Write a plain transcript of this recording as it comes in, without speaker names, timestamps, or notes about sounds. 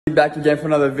Back again for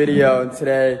another video, and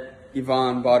today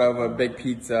Yvonne bought over a big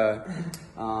pizza.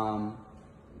 You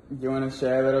want to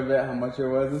share a little bit how much it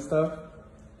was and stuff?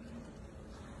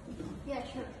 Yeah,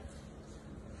 sure.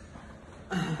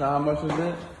 So how much was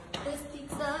it? This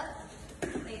pizza,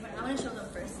 wait, I want to show them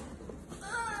first.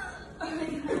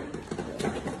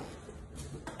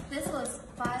 This was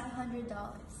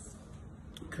 $500.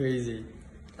 Crazy.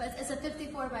 But it's a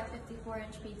 54 by 54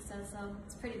 inch pizza, so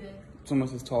it's pretty big. It's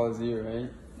almost as tall as you, right?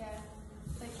 Yeah.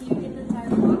 But can you get the entire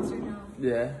box or no?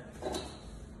 Yeah.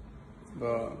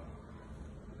 But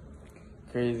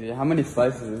crazy. How many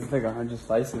slices? It's like 100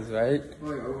 slices, right?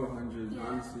 Probably over 100, Yeah.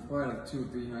 honestly. Probably like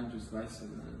 200-300 slices,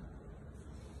 man.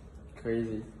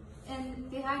 Crazy.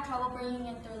 And they had trouble bringing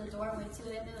it through the doorway too.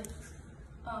 They had to like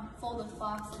fold the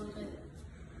box a little bit.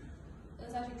 It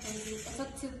was actually crazy. It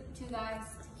took two guys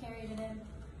to carry it in.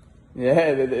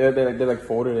 Yeah, they like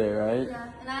folded it, right?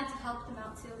 Yeah, and I had to help them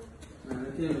out too. Man,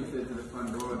 they can't even fit to the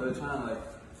front door. They're trying to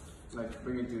like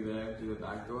bring it through there, through the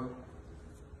back door.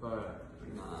 But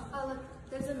nah. Oh look,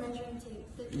 there's a measuring tape.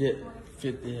 Yeah,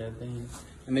 50. Yeah, dang.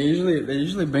 And they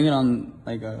usually bring it on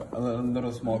like a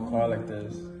little small car like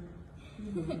this.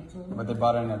 But they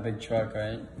bought it in a big truck,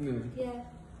 right? Yeah.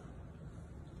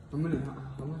 How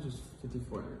much is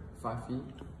 54? 5 feet?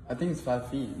 I think it's 5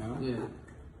 feet, no? Yeah.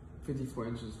 54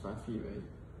 inches, 5 feet, right?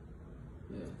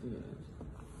 Yeah, I think it is.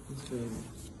 It's crazy.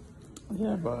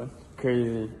 Yeah, but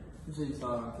crazy. You said you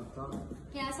saw it on TikTok?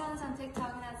 Yeah, I saw this on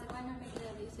TikTok and I was like, why not make it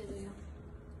a YouTube video?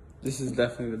 This is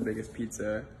definitely the biggest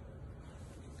pizza.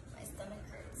 My stomach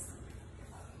hurts.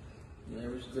 Yeah,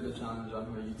 we should do the challenge on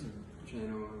her YouTube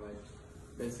channel. Like,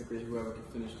 basically, whoever can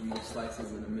finish the most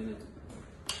slices in a minute.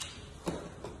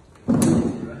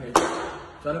 Right.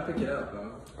 Try to pick it up, bro.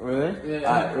 Really? Yeah.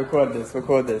 Alright, record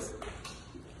this.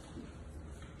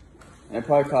 And it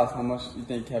probably costs how much you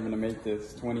think, Kevin, to make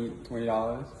this?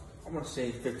 $20? I'm gonna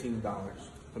say $15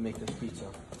 to make this pizza.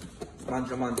 It's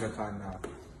mandra time now.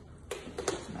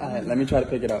 Alright, let me try to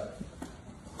pick it up.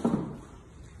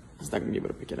 He's not gonna be able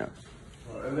to pick it up.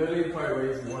 Well, it literally probably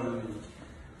weighs more than me.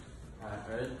 Alright,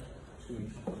 ready?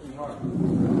 It's hard.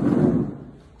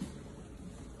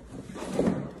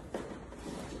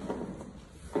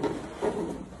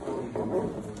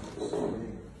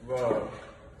 Bro.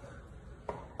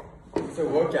 It's a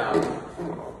workout.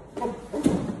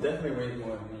 Definitely weighs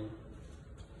more than me.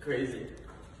 Crazy.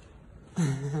 You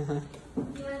want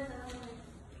to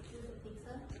do the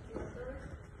pizza?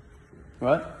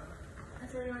 What? I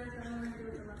said you want to do the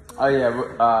leftovers. Oh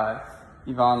yeah,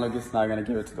 Yvonne Lucas not gonna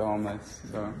give it to the homeless,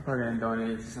 so we're gonna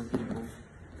donate it to some people.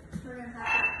 We're going to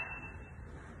have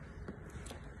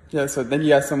Yeah, so thank you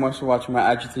guys so much for watching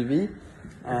my IGTV.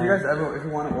 If you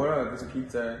want to order this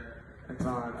pizza, it's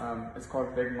on, it's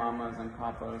called Big Mama's and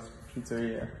Papa's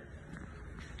Pizzeria.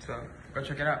 So, go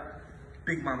check it out.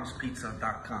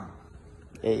 BigMamasPizza.com.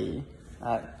 Hey.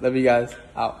 Alright, love you guys.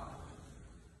 Out.